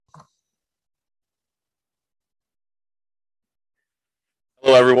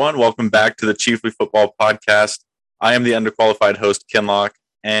Hello, everyone. Welcome back to the Chiefly Football Podcast. I am the underqualified host, Kinlock,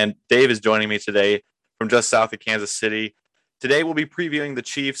 and Dave is joining me today from just south of Kansas City. Today, we'll be previewing the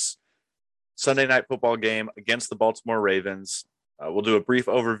Chiefs' Sunday night football game against the Baltimore Ravens. We'll do a brief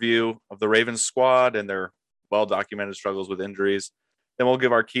overview of the Ravens squad and their well-documented struggles with injuries. Then we'll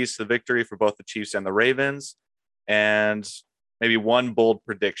give our keys to victory for both the Chiefs and the Ravens, and maybe one bold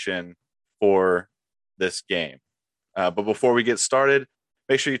prediction for this game. But before we get started,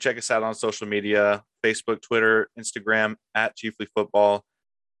 make sure you check us out on social media, Facebook, Twitter, Instagram, at Chiefly Football.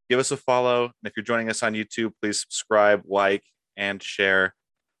 Give us a follow. And if you're joining us on YouTube, please subscribe, like, and share.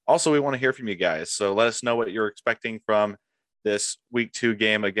 Also, we want to hear from you guys. So let us know what you're expecting from this week 2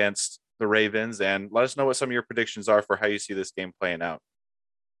 game against the Ravens. And let us know what some of your predictions are for how you see this game playing out.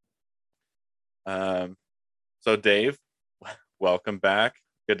 So Dave, welcome back.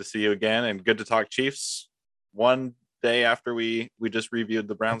 Good to see you again and good to talk Chiefs one day after we just reviewed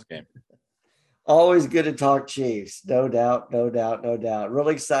the Browns game. Always good to talk Chiefs. No doubt.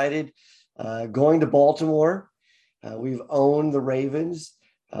 Really excited. Going to Baltimore. We've owned the Ravens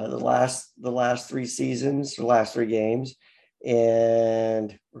the last 3 seasons, the last 3 games.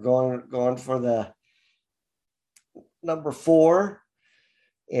 And we're going for the number 4.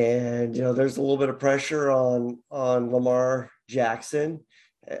 And, there's a little bit of pressure on Lamar Jackson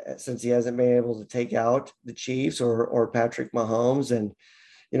since he hasn't been able to take out the Chiefs or Patrick Mahomes. And,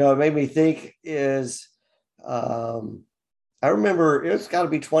 it made me think is I remember it's got to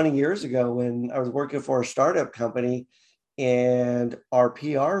be 20 years ago when I was working for a startup company and our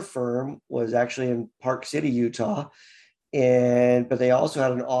PR firm was actually in Park City, Utah. But they also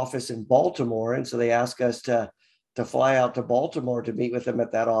had an office in Baltimore. And so they asked us to fly out to Baltimore to meet with them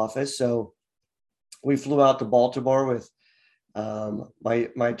at that office. So we flew out to Baltimore with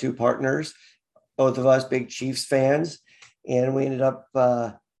my 2 partners, both of us big Chiefs fans. And we ended up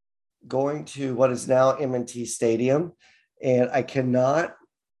going to what is now M&T Stadium. And I cannot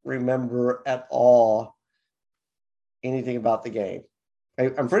remember at all anything about the game.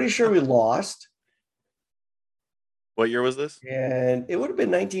 I'm pretty sure we lost. What year was this? And it would have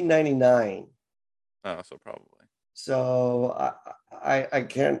been 1999. Oh, so probably. So I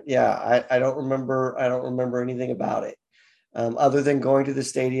can't. Yeah, I don't remember. I don't remember anything about it, other than going to the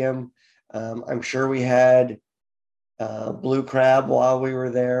stadium. I'm sure we had blue crab while we were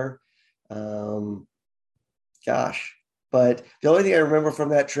there. But the only thing I remember from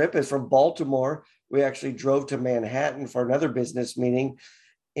that trip is from Baltimore. We actually drove to Manhattan for another business meeting.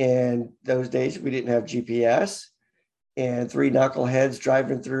 And those days we didn't have GPS, and 3 knuckleheads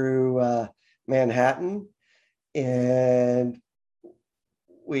driving through Manhattan. And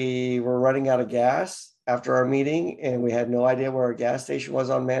we were running out of gas after our meeting, and we had no idea where our gas station was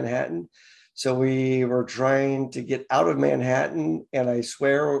on Manhattan. So we were trying to get out of Manhattan, and I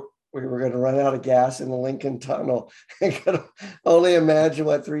swear we were going to run out of gas in the Lincoln Tunnel. I could only imagine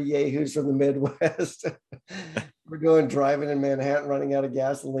what 3 yahoos from the Midwest were doing, driving in Manhattan, running out of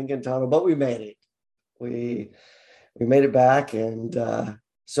gas in the Lincoln Tunnel. But we made it. We made it back, and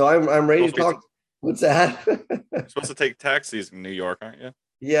so I'm ready to talk. What's that? You're supposed to take taxis in New York, aren't you?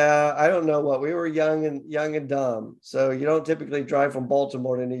 Yeah, I don't know what. We were young and dumb, so you don't typically drive from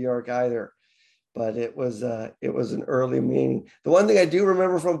Baltimore to New York either. But it was an early meeting. The one thing I do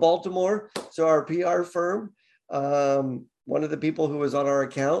remember from Baltimore, so our PR firm, one of the people who was on our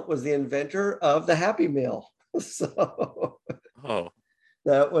account was the inventor of the Happy Meal. So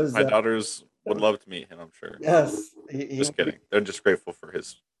that was my daughters would love to meet him, I'm sure. Yes, just kidding. They're just grateful for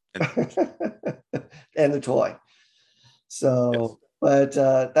his and the toy. So, yes. But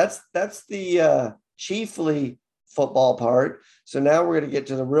that's the chiefly football part. So now we're going to get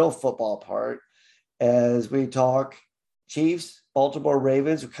to the real football part as we talk Chiefs, Baltimore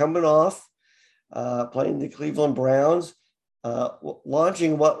Ravens. We're coming off playing the Cleveland Browns,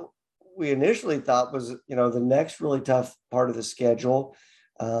 launching what we initially thought was, the next really tough part of the schedule.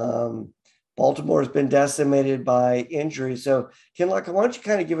 Baltimore has been decimated by injury. So, Kinlock, why don't you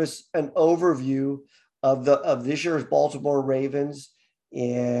kind of give us an overview of this year's Baltimore Ravens,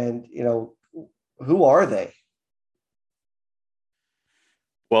 and who are they?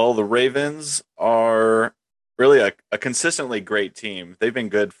 Well, the Ravens are really a consistently great team. They've been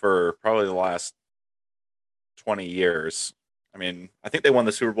good for probably the last 20 years. I mean, I think they won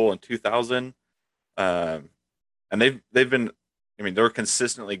the Super Bowl in 2000, and they've been. I mean, they're a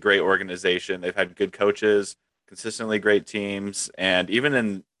consistently great organization. They've had good coaches, consistently great teams, and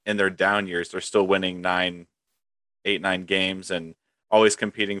even in their down years, they're still winning 9 games and always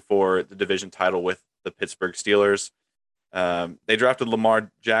competing for the division title with the Pittsburgh Steelers. They drafted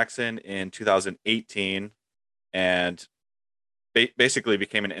Lamar Jackson in 2018, and basically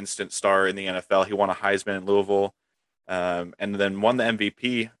became an instant star in the NFL. He won a Heisman in Louisville, and then won the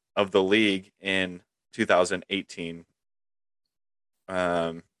MVP of the league in 2018.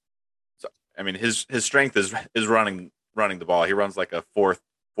 Um, so I mean, his strength is running the ball. He runs like a 4.2,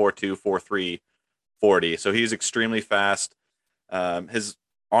 4.3 40. So he's extremely fast. His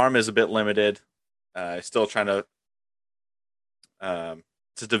arm is a bit limited. Still trying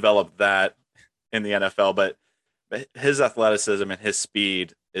to develop that in the NFL, but his athleticism and his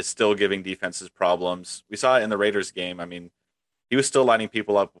speed is still giving defenses problems. We saw it in the Raiders game. I mean, he was still lining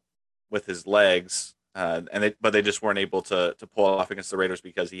people up with his legs, but they just weren't able to pull it off against the Raiders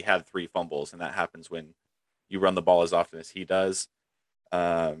because he had 3 fumbles, and that happens when you run the ball as often as he does.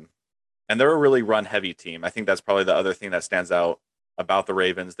 Um, and they're a really run heavy team. I think that's probably the other thing that stands out about the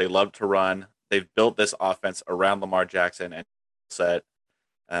Ravens. They love to run. They've built this offense around Lamar Jackson and set,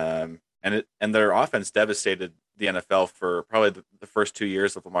 and their offense devastated the NFL for probably the first 2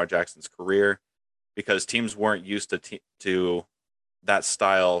 years of Lamar Jackson's career because teams weren't used to that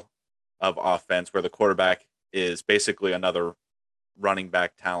style of offense where the quarterback is basically another running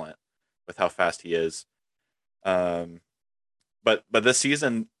back talent with how fast he is. But this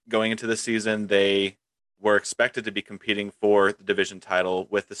season, going into this season, they were expected to be competing for the division title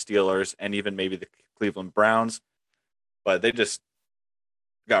with the Steelers and even maybe the Cleveland Browns, but they just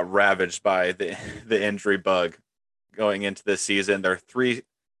got ravaged by the injury bug going into this season. There are 3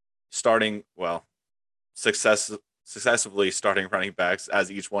 starting, well, successively starting running backs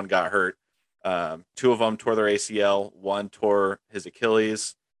as each one got hurt. 2 of them tore their ACL. 1 tore his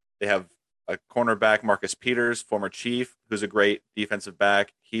Achilles. They have a cornerback, Marcus Peters, former Chief, who's a great defensive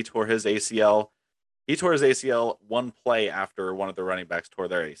back. He tore his ACL. He tore his ACL 1 play after one of the running backs tore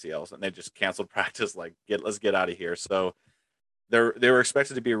their ACLs, and they just canceled practice. Like, let's get out of here. So they were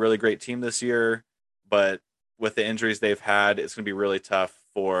expected to be a really great team this year, but with the injuries they've had, it's going to be really tough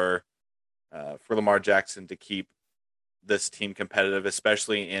for Lamar Jackson to keep this team competitive,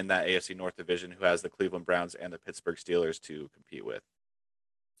 especially in that AFC North division, who has the Cleveland Browns and the Pittsburgh Steelers to compete with.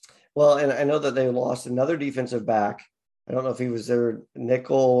 Well, and I know that they lost another defensive back. I don't know if he was their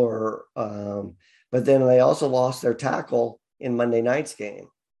nickel or, but then they also lost their tackle in Monday night's game.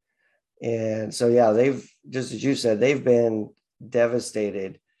 And so, yeah, they've, just as you said, they've been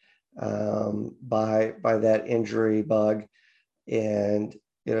devastated by that injury bug. And,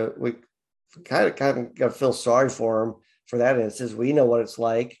 we kind of got to feel sorry for them for that instance. We know what it's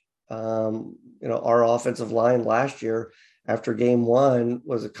like. Our offensive line last year after game 1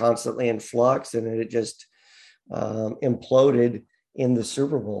 was constantly in flux, and it just imploded in the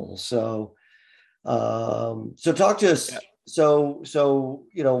Super Bowl. So talk to us. So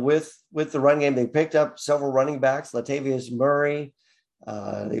with the run game, they picked up several running backs. Latavius Murray.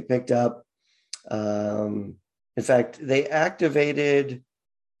 They picked up. In fact, they activated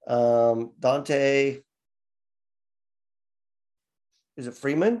Dante. Is it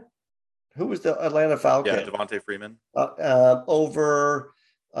Freeman? Who was the Atlanta Falcon? Yeah, Devontae Freeman. Over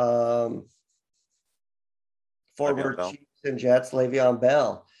former Chiefs and Jets, Le'Veon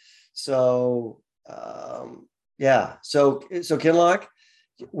Bell. So yeah. So Kinlock,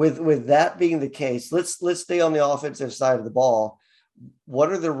 with that being the case, let's stay on the offensive side of the ball.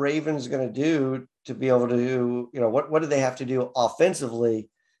 What are the Ravens going to do to be able to do, what do they have to do offensively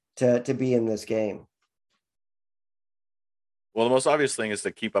to be in this game? Well, the most obvious thing is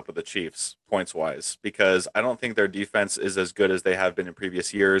to keep up with the Chiefs points wise, because I don't think their defense is as good as they have been in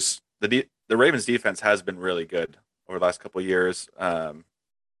previous years. The Ravens defense has been really good over the last couple of years.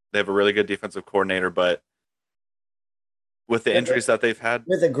 They have a really good defensive coordinator, but with the injuries that they've had,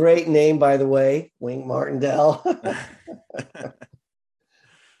 with a great name, by the way, Wink Martindale.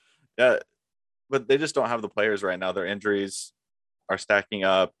 Yeah, but they just don't have the players right now. Their injuries are stacking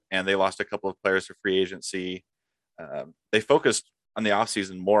up, and they lost a couple of players for free agency. They focused on the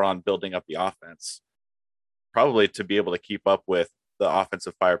offseason more on building up the offense, probably to be able to keep up with the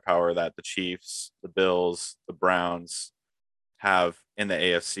offensive firepower that the Chiefs, the Bills, the Browns have in the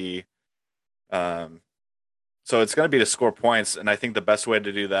AFC. So it's going to be to score points, and I think the best way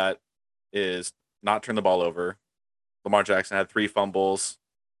to do that is not turn the ball over. Lamar Jackson had 3 fumbles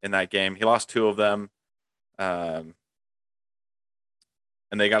in that game. He lost 2 of them.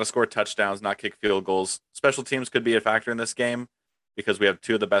 And they got to score touchdowns, not kick field goals. Special teams could be a factor in this game because we have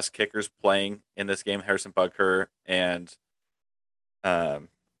 2 of the best kickers playing in this game, Harrison Butker and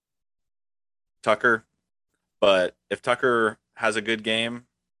Tucker. But if Tucker has a good game,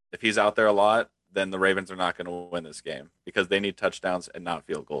 if he's out there a lot, then the Ravens are not going to win this game because they need touchdowns and not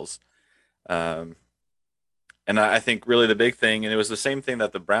field goals. And I think really the big thing, and it was the same thing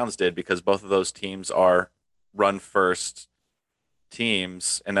that the Browns did because both of those teams are run first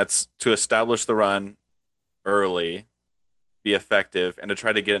teams, and that's to establish the run early, be effective, and to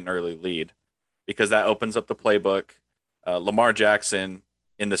try to get an early lead because that opens up the playbook. Lamar Jackson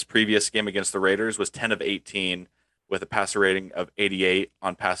in this previous game against the Raiders was 10 of 18 with a passer rating of 88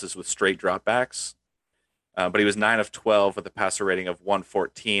 on passes with straight dropbacks. But he was 9 of 12 with a passer rating of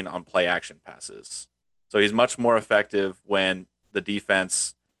 114 on play action passes. So he's much more effective when the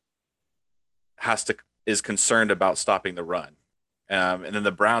defense is concerned about stopping the run. And then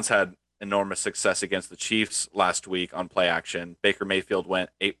the Browns had enormous success against the Chiefs last week on play action. Baker Mayfield went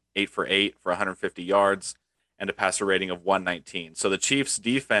 8 for 8 for 150 yards and a passer rating of 119. So the Chiefs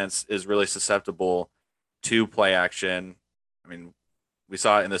defense is really susceptible to play action. I mean, we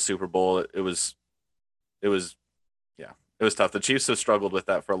saw it in the Super Bowl. It was tough. The Chiefs have struggled with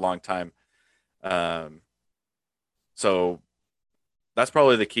that for a long time. So that's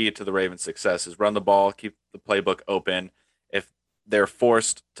probably the key to the Ravens' success is run the ball, keep the playbook open. If they're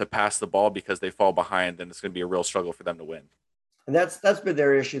forced to pass the ball because they fall behind, then it's going to be a real struggle for them to win. And that's been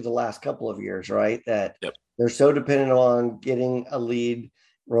their issue the last couple of years, right? That Yep. They're so dependent on getting a lead,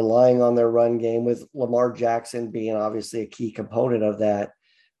 relying on their run game, with Lamar Jackson being obviously a key component of that.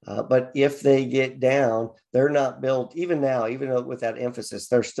 But if they get down, they're not built, even now, even with that emphasis,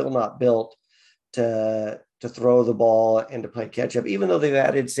 they're still not built to throw the ball and to play catch up, even though they've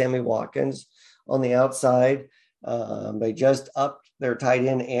added Sammy Watkins on the outside. They just upped their tight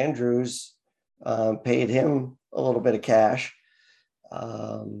end Andrews, paid him a little bit of cash.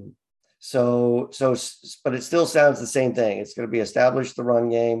 But it still sounds the same thing. It's going to be establish the run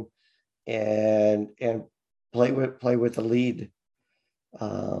game and play with the lead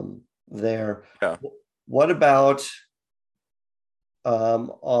there. Yeah. What about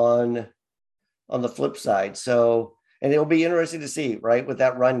on the flip side? So, and it'll be interesting to see, right, with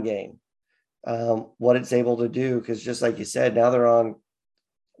that run game, what it's able to do, because just like you said, now they're on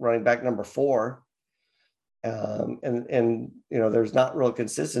running back number 4. And there's not real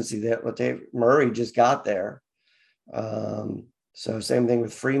consistency that Latavius Murray just got there. So same thing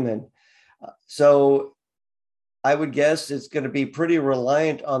with Freeman. So I would guess it's going to be pretty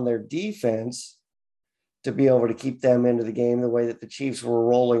reliant on their defense to be able to keep them into the game the way that the Chiefs were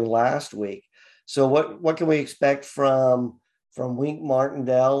rolling last week. So what can we expect from Wink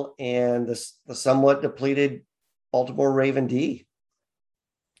Martindale and the somewhat depleted Baltimore Raven D?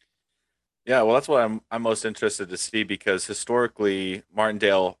 Yeah, well, that's what I'm most interested to see because historically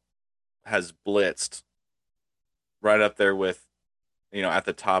Martindale has blitzed right up there with, at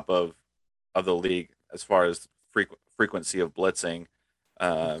the top of the league as far as frequency of blitzing.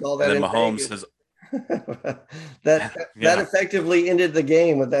 And then Mahomes has that effectively ended the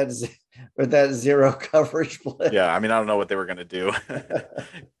game with that zero coverage blitz. Yeah, I mean, I don't know what they were gonna do.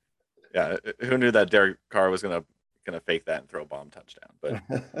 Yeah, who knew that Derek Carr was gonna fake that and throw a bomb touchdown? But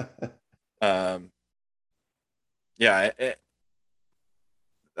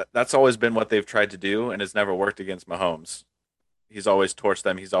that's always been what they've tried to do, and it's never worked against Mahomes. He's always torched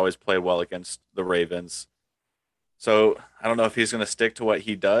them. He's always played well against the Ravens. So I don't know if he's going to stick to what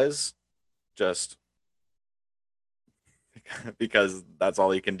he does, just because that's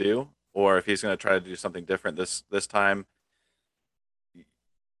all he can do, or if he's going to try to do something different this time.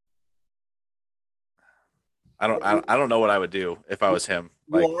 I don't know what I would do if I was him.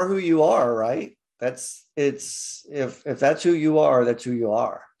 You are who you are, right? If that's who you are, that's who you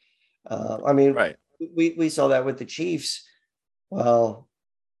are. I mean, right. We saw that with the Chiefs. Well,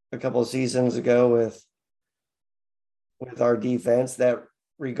 a couple of seasons ago with our defense, that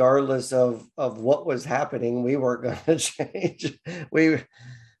regardless of what was happening, we weren't going to change.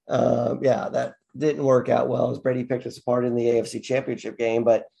 That didn't work out well as Brady picked us apart in the AFC Championship game.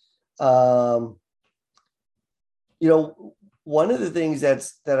 But one of the things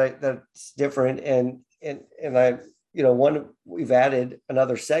that's different, and we've added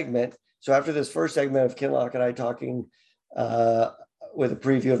another segment. So after this first segment of Kinlock and I talking with a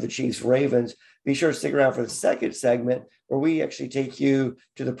preview of the Chiefs Ravens, be sure to stick around for the second segment where we actually take you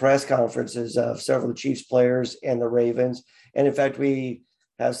to the press conferences of several of the Chiefs players and the Ravens. And in fact, we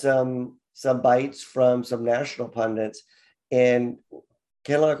have some bites from some national pundits. And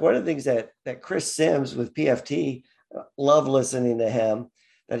Kinlock, one of the things that Chris Sims with PFT, love listening to him,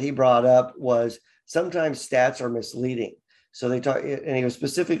 that he brought up was sometimes stats are misleading. So and he was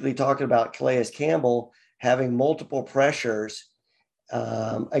specifically talking about Calais Campbell having multiple pressures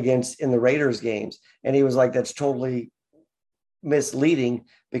in the Raiders games. And he was like, that's totally misleading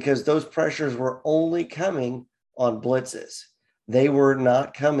because those pressures were only coming on blitzes. They were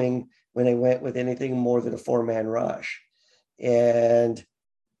not coming when they went with anything more than a 4-man rush. And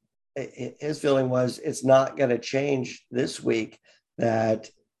his feeling was it's not going to change this week that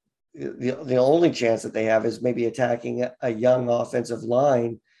the only chance that they have is maybe attacking a young offensive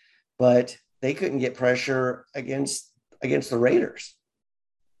line, but they couldn't get pressure against the Raiders.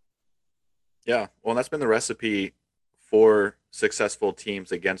 Yeah, well, that's been the recipe for successful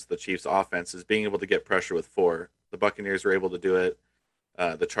teams against the Chiefs' offense is being able to get pressure with four. The Buccaneers were able to do it.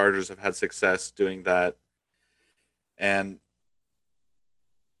 The Chargers have had success doing that, and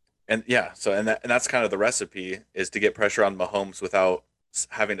yeah, so and that's kind of the recipe is to get pressure on Mahomes without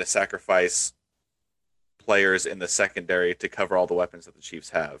having to sacrifice players in the secondary to cover all the weapons that the Chiefs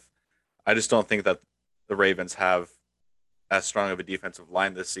have. I just don't think that the Ravens have as strong of a defensive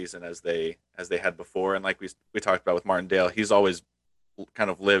line this season as they had before. And like we talked about with Martindale, he's always kind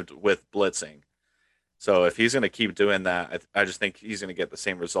of lived with blitzing. So if he's going to keep doing that, I just think he's going to get the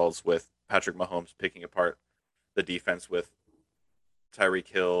same results with Patrick Mahomes picking apart the defense with Tyreek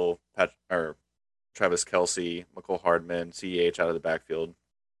Hill, or Travis Kelce, McCole Hardman, CEH out of the backfield.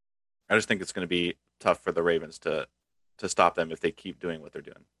 I just think it's going to be tough for the Ravens to stop them if they keep doing what they're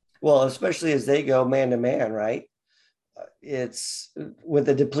doing. Well, especially as they go man to man, right? It's with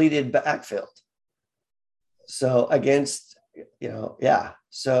a depleted backfield. So against, yeah.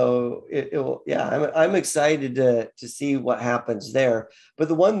 So it will, yeah. I'm excited to see what happens there. But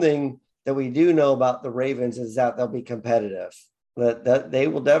the one thing that we do know about the Ravens is that they'll be competitive. That they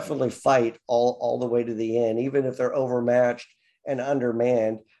will definitely fight all the way to the end, even if they're overmatched and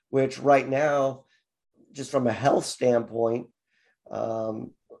undermanned. Which right now, just from a health standpoint,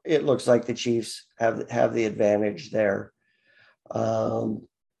 it looks like the Chiefs have the advantage there.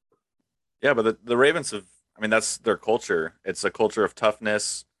 Yeah, but the Ravens have. I mean, that's their culture. It's a culture of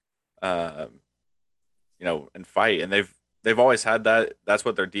toughness, and fight, and they've always had that. That's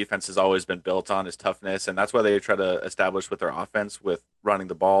what their defense has always been built on is toughness, and that's why they try to establish with their offense with running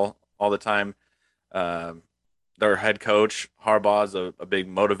the ball all the time. Um, their head coach Harbaugh is a big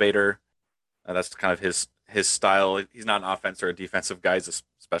motivator. That's kind of his style. He's not an offense or a defensive guy; he's a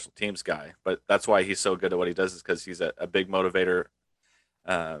special teams guy. But that's why he's so good at what he does is because he's a big motivator.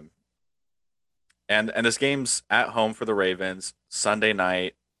 Um, and this game's at home for the Ravens Sunday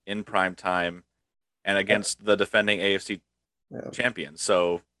night in prime time, and against the defending AFC champions.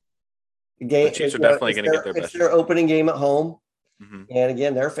 So the Chiefs are definitely going to get their best. It's their opening game at home, mm-hmm. And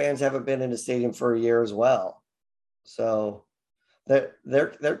again, their fans haven't been in the stadium for a year as well, so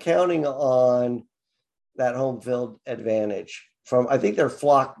they're counting on that home field advantage from. I think they're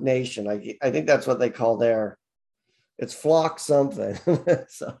Flock Nation. I think that's what they call their. It's Flock something.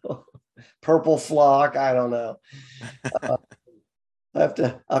 So purple flock. I don't know. I have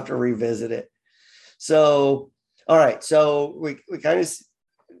to revisit it. So, all right. So we kind of,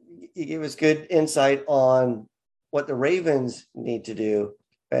 you gave us good insight on what the Ravens need to do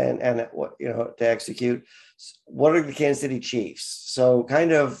and what, to execute. What are the Kansas City Chiefs? So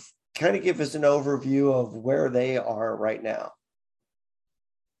kind of give us an overview of where they are right now.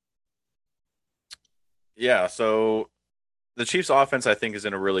 Yeah. So the Chiefs offense, I think, is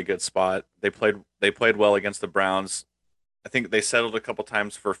in a really good spot. They played well against the Browns. I think they settled a couple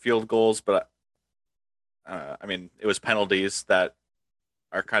times for field goals, but I mean, it was penalties that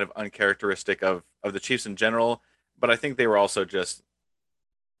are kind of uncharacteristic of the Chiefs in general. But I think they were also just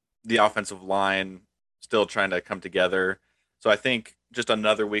the offensive line still trying to come together. So I think just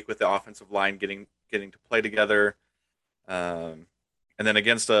another week with the offensive line getting to play together, and then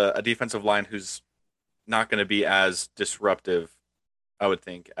against a defensive line who's not going to be as disruptive, I would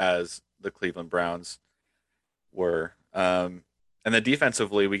think, as the Cleveland Browns were. And then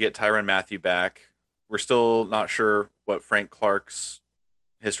defensively, we get Tyrann Mathieu back. We're still not sure what Frank Clark's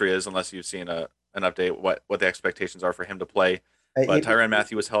history is, unless you've seen an update what the expectations are for him to play. But Tyrann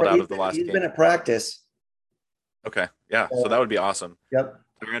Mathieu was held out of the last game. He's been at practice. Okay, yeah, so that would be awesome. Yep.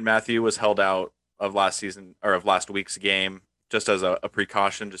 Tyrann Mathieu was held out of last week's game just as a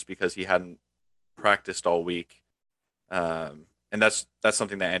precaution, just because he hadn't practiced all week. And that's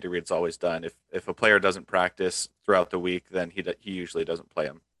something that Andy Reid's always done. If a player doesn't practice throughout the week, then he usually doesn't play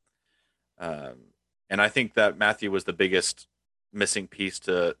him. And I think that Mathieu was the biggest missing piece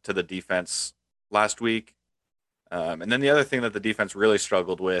to the defense last week. And then the other thing that the defense really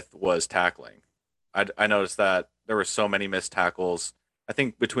struggled with was tackling. I noticed that there were so many missed tackles. I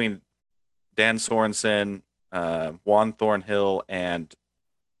think between Dan Sorensen, Juan Thornhill, and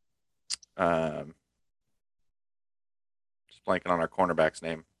just blanking on our cornerback's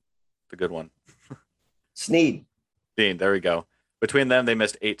name, the good one, Sneed. Dean. There we go. Between them, they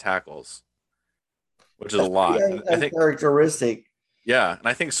missed 8 tackles, which is a lot. I think uncharacteristic Yeah, and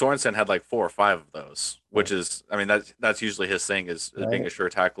I think Sorensen had like 4 or 5 of those, Yeah. which is, I mean, that's usually his thing is being a Right. sure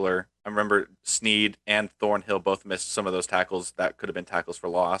tackler. I remember Sneed and Thornhill both missed some of those tackles that could have been tackles for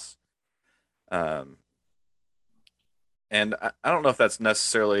loss. Um, and I don't know if that's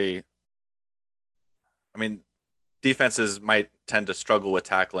necessarily. I mean, defenses might tend to struggle with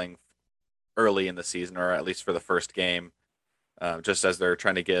tackling early in the season, or at least for the first game, just as they're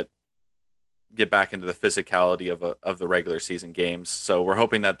trying to get back into the physicality of the regular season games. So we're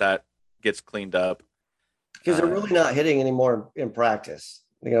hoping that gets cleaned up. Because they're really not hitting anymore in practice.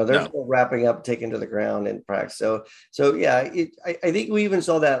 There's No, no wrapping up, taken to the ground in practice. So yeah, I think we even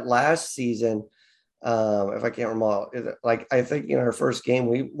saw that last season. If I can't remember, like I think in our first game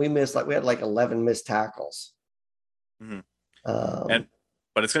we missed, like we had like 11 missed tackles. hmm Um, and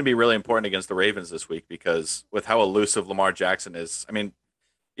but it's going to be really important against the Ravens this week because with how elusive Lamar Jackson is, I mean,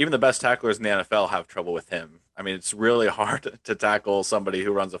 even the best tacklers in the NFL have trouble with him. I mean, it's really hard to tackle somebody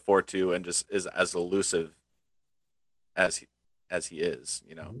who runs a 4.2 and just is as elusive as he is,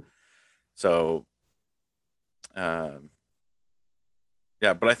 you know. So, um,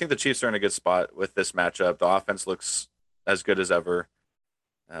 yeah, but I think the Chiefs are in a good spot with this matchup. The offense looks as good as ever.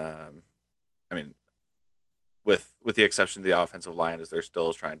 Um, I mean, with the exception of the offensive line, as they're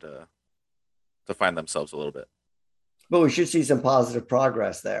still trying to find themselves a little bit. but we should see some positive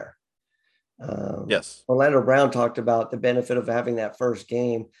progress there. Yes. Orlando Brown talked about the benefit of having that first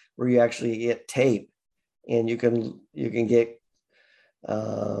game where you actually get tape and you can get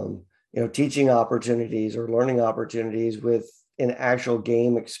teaching opportunities or learning opportunities with an actual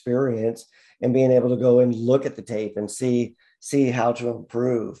game experience and being able to go and look at the tape and see how to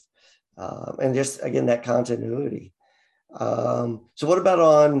improve, and just again that continuity. So what about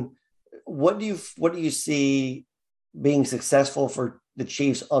on what do you see being successful for the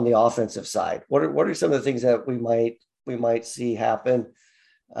Chiefs on the offensive side? What are some of the things that we might see happen,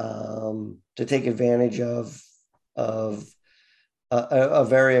 to take advantage of a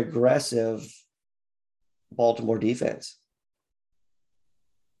very aggressive Baltimore defense?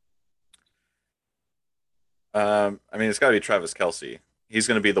 I mean, it's got to be Travis Kelsey. He's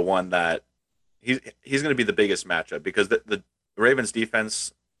going to be the one that he's going to be the biggest matchup because the Ravens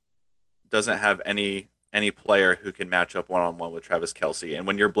defense doesn't have any player who can match up one on one with Travis Kelsey. And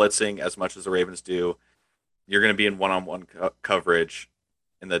when you're blitzing as much as the Ravens do, you're going to be in one on one coverage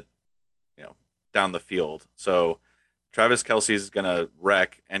in the you know down the field. So Travis Kelsey is going to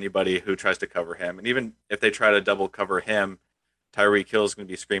wreck anybody who tries to cover him. And even if they try to double cover him, Tyreek Hill is going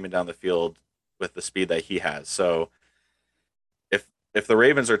to be screaming down the field with the speed that he has. So if the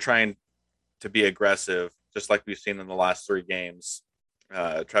Ravens are trying to be aggressive, just like we've seen in the last 3 games,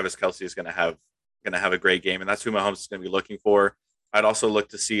 Travis Kelsey is going to have a great game, and that's who Mahomes is going to be looking for. I'd also look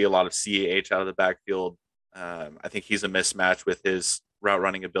to see a lot of CAH out of the backfield. I think he's a mismatch with his route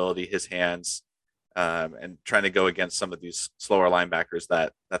running ability, his hands, and trying to go against some of these slower linebackers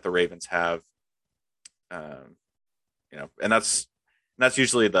that the Ravens have. Um, and that's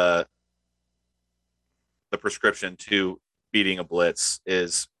usually the prescription to beating a blitz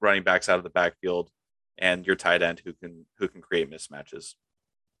is running backs out of the backfield and your tight end who can create mismatches.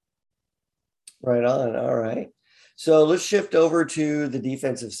 Right on. All right. So let's shift over to the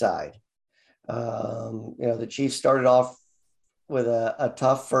defensive side. The Chiefs started off with a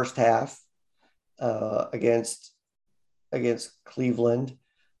tough first half, against Cleveland,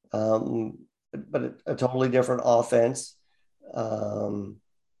 but a totally different offense. Um,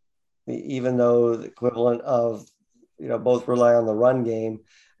 even though the equivalent of both rely on the run game,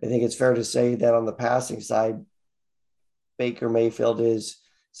 I think it's fair to say that on the passing side, Baker Mayfield is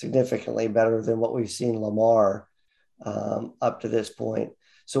significantly better than what we've seen Lamar, up to this point.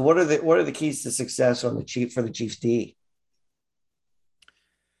 So what are the keys to success on the Chiefs D?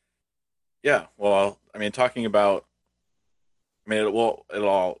 Yeah, well, I mean, talking about, I mean, it'll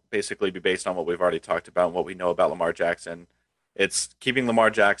all basically be based on what we've already talked about and what we know about Lamar Jackson. It's keeping Lamar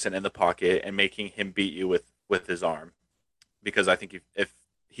Jackson in the pocket and making him beat you with his arm, because I think if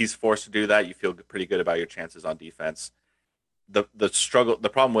he's forced to do that, you feel pretty good about your chances on defense. The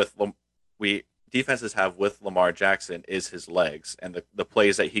problem with we defenses have with Lamar Jackson is his legs and the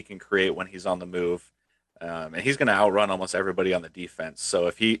plays that he can create when he's on the move, and he's going to outrun almost everybody on the defense. So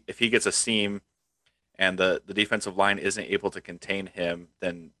if he gets a seam and the defensive line isn't able to contain him,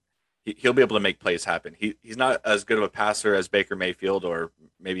 then he'll be able to make plays happen. He's not as good of a passer as Baker Mayfield or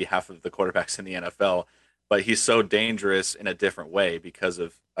maybe half of the quarterbacks in the NFL, but he's so dangerous in a different way because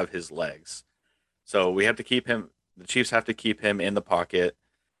of his legs. So we have to keep him. The Chiefs have to keep him in the pocket,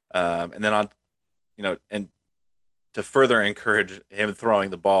 and then and to further encourage him throwing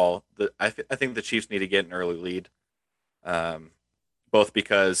the ball, I think the Chiefs need to get an early lead. Um, both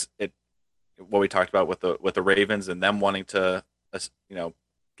because what we talked about with the Ravens and them wanting to,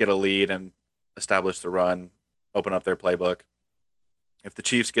 get a lead and establish the run, open up their playbook. If the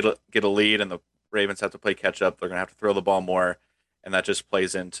Chiefs get a lead and the Ravens have to play catch up, they're going to have to throw the ball more, and that just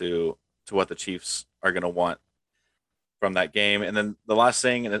plays into what the Chiefs are going to want from that game. And then the last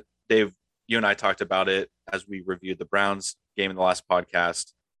thing, and Dave, you and I talked about it as we reviewed the Browns game in the last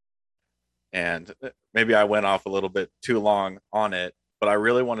podcast, and maybe I went off a little bit too long on it, but I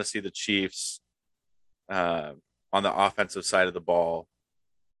really want to see the Chiefs on the offensive side of the ball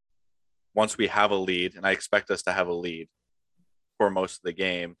once we have a lead, and I expect us to have a lead for most of the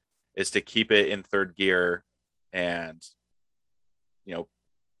game, is to keep it in third gear and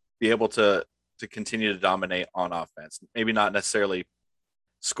be able to continue to dominate on offense. Maybe not necessarily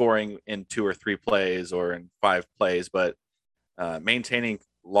scoring in 2 or 3 plays or in 5 plays, but maintaining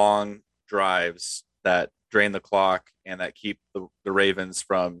long drives that drain the clock and that keep the Ravens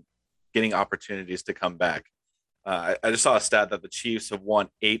from getting opportunities to come back. I just saw a stat that the Chiefs have won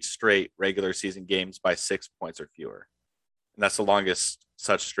 8 straight regular season games by 6 points or fewer. And that's the longest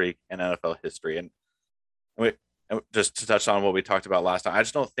such streak in NFL history. And just to touch on what we talked about last time, I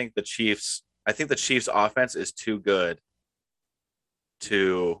just don't think I think the Chiefs offense is too good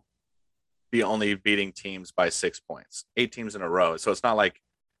to be only beating teams by 6 points, 8 teams in a row. So it's not like,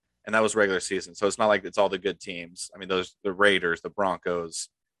 and that was regular season. So it's not like it's all the good teams. I mean, the Raiders, the Broncos,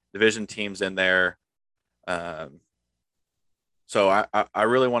 division teams in there. So I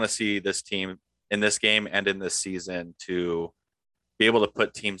really want to see this team in this game and in this season to be able to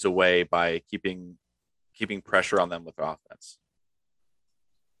put teams away by keeping pressure on them with offense.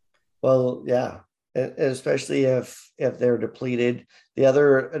 Well, yeah, especially if they're depleted. The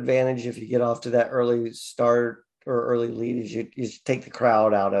other advantage, if you get off to that early start or early lead, is you take the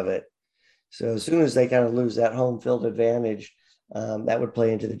crowd out of it. So as soon as they kind of lose that home field advantage, that would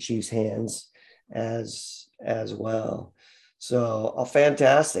play into the Chiefs' hands as well. So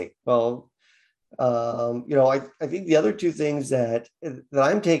fantastic. Well, I think the other two things that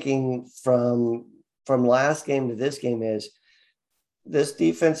I'm taking from last game to this game is this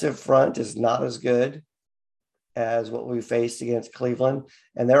defensive front is not as good as what we faced against Cleveland,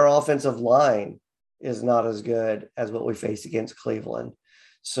 and their offensive line is not as good as what we faced against Cleveland.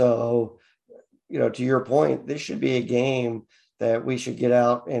 So, to your point, this should be a game that we should get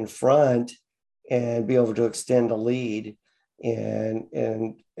out in front and be able to extend a lead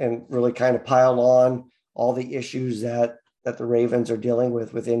and really kind of pile on all the issues that the Ravens are dealing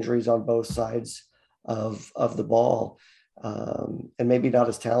with injuries on both sides of the ball. And maybe not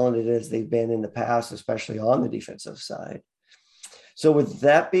as talented as they've been in the past, especially on the defensive side. So with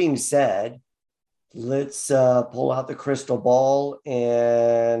that being said, let's pull out the crystal ball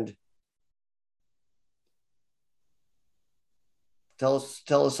and tell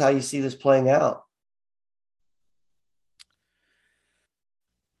us how you see this playing out.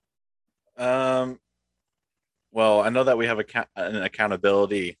 Well, I know that we have an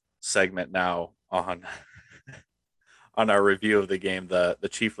accountability segment now on on our review of the game, the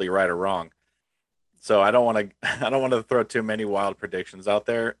chiefly right or wrong. So I don't want to throw too many wild predictions out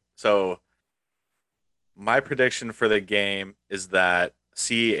there. So my prediction for the game is that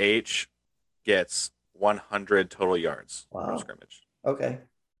CEH gets 100 total yards from scrimmage. Okay.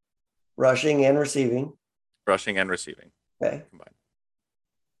 Rushing and receiving. Rushing and receiving. Okay. Combined.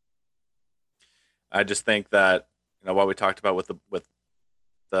 I just think that what we talked about with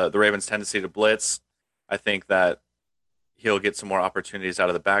the Ravens' tendency to blitz, I think that he'll get some more opportunities out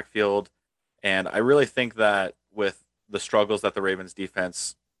of the backfield, and I really think that with the struggles that the Ravens'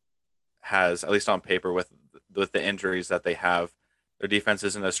 defense has, at least on paper, with the injuries that they have, their defense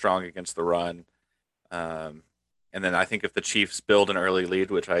isn't as strong against the run. And then I think if the Chiefs build an early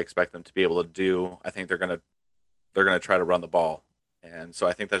lead, which I expect them to be able to do, I think they're gonna try to run the ball. And so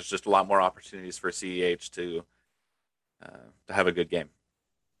I think there's just a lot more opportunities for CEH to have a good game.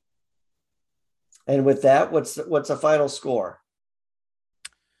 And with that, what's a final score?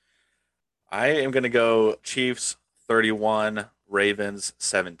 I am going to go Chiefs 31, Ravens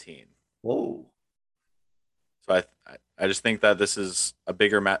 17. Whoa. So I just think that this is a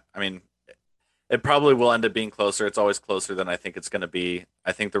bigger match. I mean, it probably will end up being closer. It's always closer than I think it's going to be.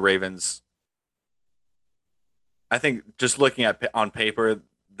 I think the Ravens. I think just looking at on paper,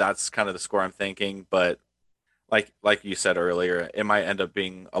 that's kind of the score I'm thinking. But like you said earlier, it might end up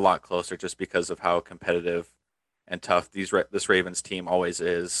being a lot closer just because of how competitive and tough this Ravens team always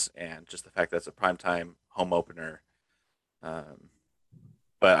is, and just the fact that it's a primetime home opener.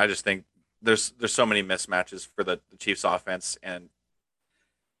 But I just think there's so many mismatches for the Chiefs offense, and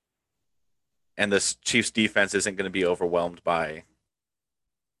this Chiefs defense isn't going to be overwhelmed by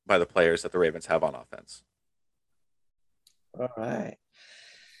by the players that the Ravens have on offense. All right.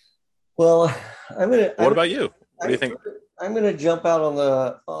 Well, I'm gonna What about you? What do you I, think? I'm gonna jump out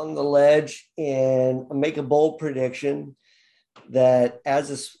on the ledge and make a bold prediction that as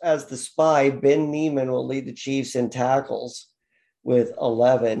the spy, Ben Neiman will lead the Chiefs in tackles with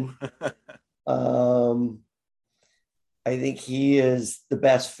 11. Um, I think he is the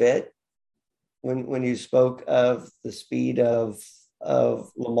best fit. When you spoke of the speed of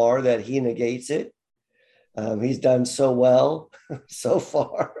Lamar, that he negates it. He's done so well so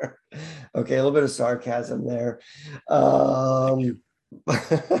far. Okay, a little bit of sarcasm there. Thank you.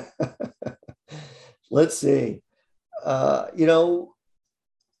 Let's see. You know,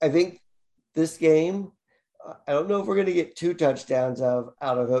 I think this game, I don't know if we're going to get two touchdowns out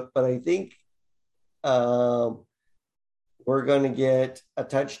of it, but I think um, we're going to get a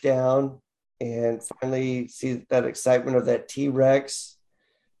touchdown and finally see that excitement of that T Rex,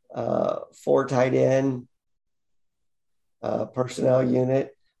 four tight end personnel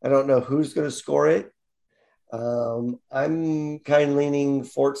unit. I don't know who's going to score it. I'm kind of leaning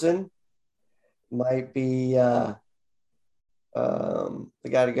Fortson might be the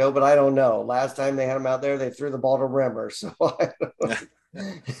guy to go, but I don't know. Last time they had him out there, they threw the ball to Rimmer, so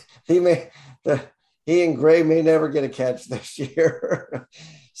he may the he and Gray may never get a catch this year.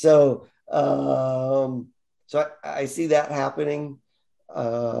 so I see that happening.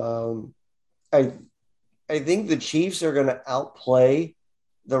 Um, I I think the Chiefs are going to outplay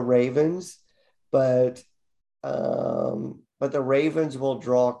the Ravens, but the Ravens will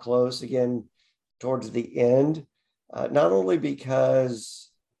draw close again towards the end, not only because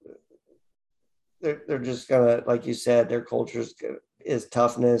they're just gonna, like you said, their culture is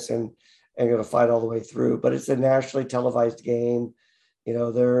toughness and going to fight all the way through, but it's a nationally televised game. You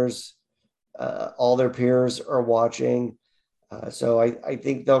know, there's all their peers are watching, so I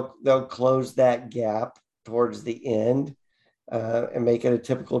think they'll close that gap towards the end and make it a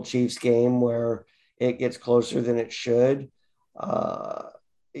typical Chiefs game where it gets closer than it should. Uh,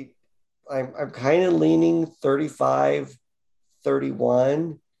 I'm kind of leaning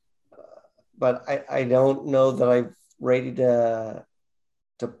 35-31, but I don't know that I'm ready to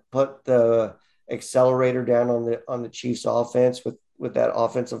put the accelerator down on the Chiefs offense with that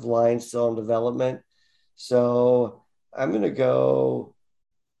offensive line still in development. So I'm going to go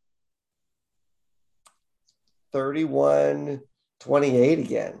 31-28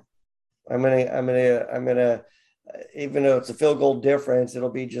 again. I'm gonna even though it's a field goal difference, it'll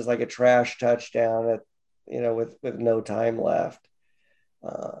be just like a trash touchdown at with no time left.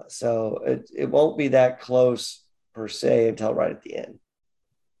 So it won't be that close per se until right at the end.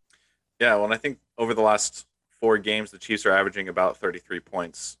 Yeah, well, and I think over the last 4 games, the Chiefs are averaging about 33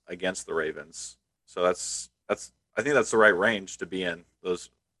 points against the Ravens. So that's I think that's the right range to be in, those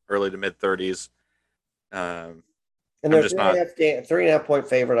early to mid 30s. Um, And I'm they're just not. 3.5 point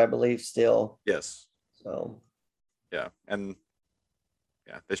favorite, I believe, still. Yes, So yeah, and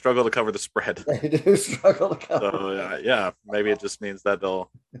yeah, they struggle to cover the spread. they do struggle to So cover. yeah, maybe it just means that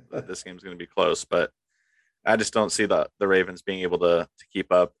this game's going to be close, but I just don't see the Ravens being able to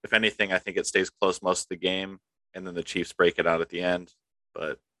keep up. If anything, I think it stays close most of the game, and then the Chiefs break it out at the end.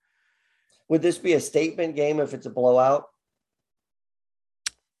 But Would this be a statement game if it's a blowout?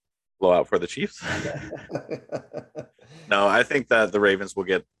 blowout for the Chiefs. No, I think that the Ravens will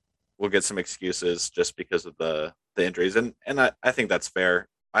get some excuses just because of the injuries, and I think that's fair.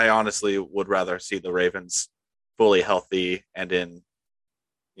 I honestly would rather see the Ravens fully healthy and in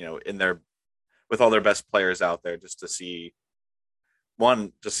their with all their best players out there, just to see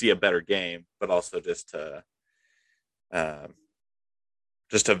a better game, but also um,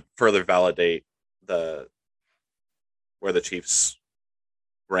 just to further validate the where the Chiefs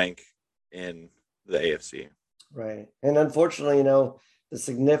rank in the AFC. Right. And unfortunately, the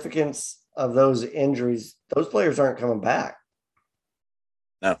significance of those injuries, those players aren't coming back.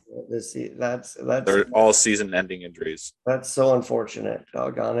 No, This that's they're all season-ending injuries. that's so unfortunate.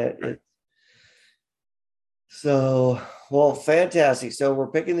 Doggone it. Right. So, well, fantastic. So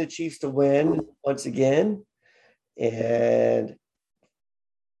we're picking the Chiefs to win once again, and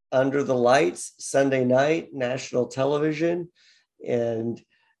under the lights Sunday night, national television, and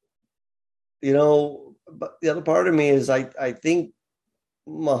but the other part of me is I think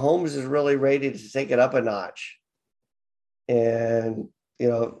Mahomes is really ready to take it up a notch, and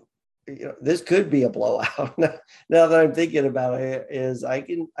this could be a blowout. Now that I'm thinking about it, is I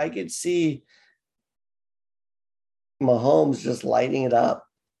could see Mahomes just lighting it up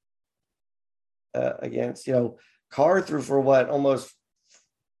against Carr threw for what, almost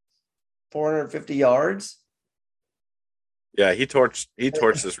 450 yards. Yeah, he torched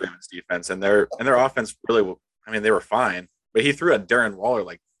this Ravens defense, and their offense really. I mean, they were fine, but he threw at Darren Waller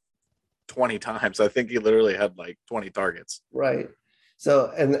like 20 times. I think he literally had like 20 targets. Right.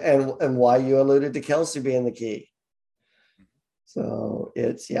 So and why you alluded to Kelsey being the key. So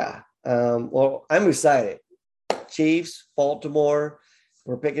it's yeah. Well, I'm excited. Chiefs, Baltimore.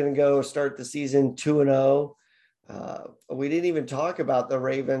 We're picking to go start the season 2-0. We didn't even talk about the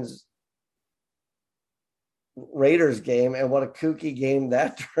Ravens Raiders game and what a kooky game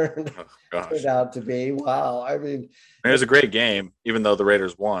that turned out to be. Wow. I mean, it was a great game, even though the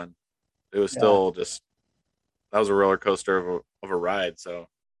Raiders won. It was still just that was a roller coaster of a ride. So,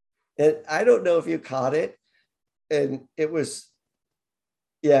 and I don't know if you caught it, and it was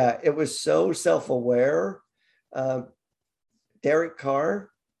so self-aware. Derek Carr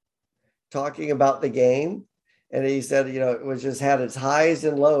talking about the game, and he said, it was just had its highs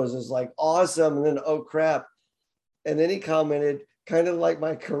and lows. It was like awesome, and then oh crap, and then he commented, kind of like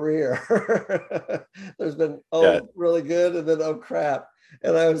my career. There's been really good, and then oh crap,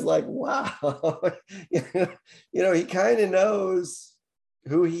 and I was like, wow, he kind of knows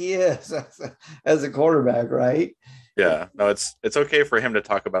who he is as a quarterback, right? Yeah, no, it's okay for him to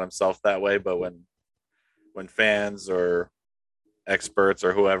talk about himself that way, but when fans or experts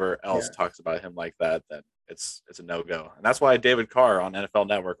or whoever else talks about him like that, then it's a no-go. And that's why David Carr on NFL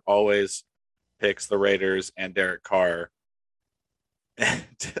Network always picks the Raiders and Derek Carr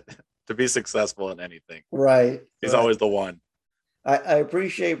to be successful in anything. Right. He's always the one. I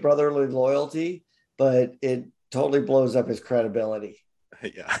appreciate brotherly loyalty, but it totally blows up his credibility.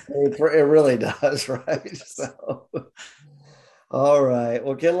 Yeah. It really does, right? So, all right.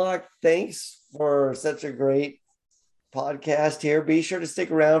 Well, Kinlock, thanks for such a great podcast here. Be sure to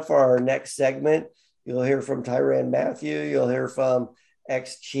stick around for our next segment. You'll hear from Tyrann Mathieu. You'll hear from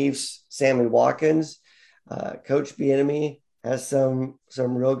ex-Chiefs Sammy Watkins. Coach Bieniemy has some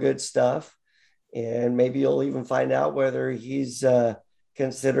real good stuff, and maybe you'll even find out whether he's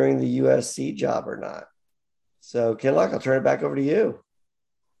considering the USC job or not. So, Kinlock, I'll turn it back over to you.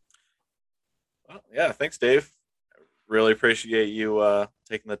 Well, yeah, thanks, Dave. Really appreciate you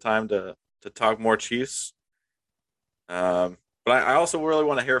taking the time to talk more Chiefs. But I also really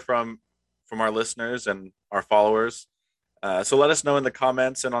want to hear from our listeners and our followers. So let us know in the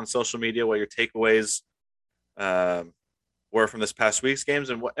comments and on social media what your takeaways were from this past week's games,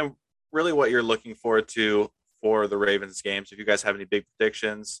 and really what you're looking forward to for the Ravens games. If you guys have any big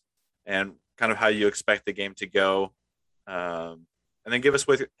predictions and kind of how you expect the game to go, and then hit us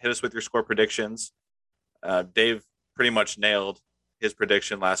with your score predictions. Dave pretty much nailed his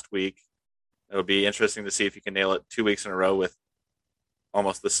prediction last week. It'll be interesting to see if you can nail it 2 weeks in a row with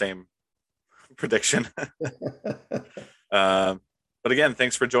almost the same prediction. But again,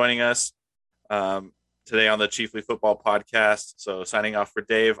 thanks for joining us today on the Chiefly Football Podcast. So signing off for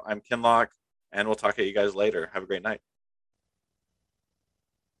Dave, I'm Kinlock, and we'll talk to you guys later. Have a great night.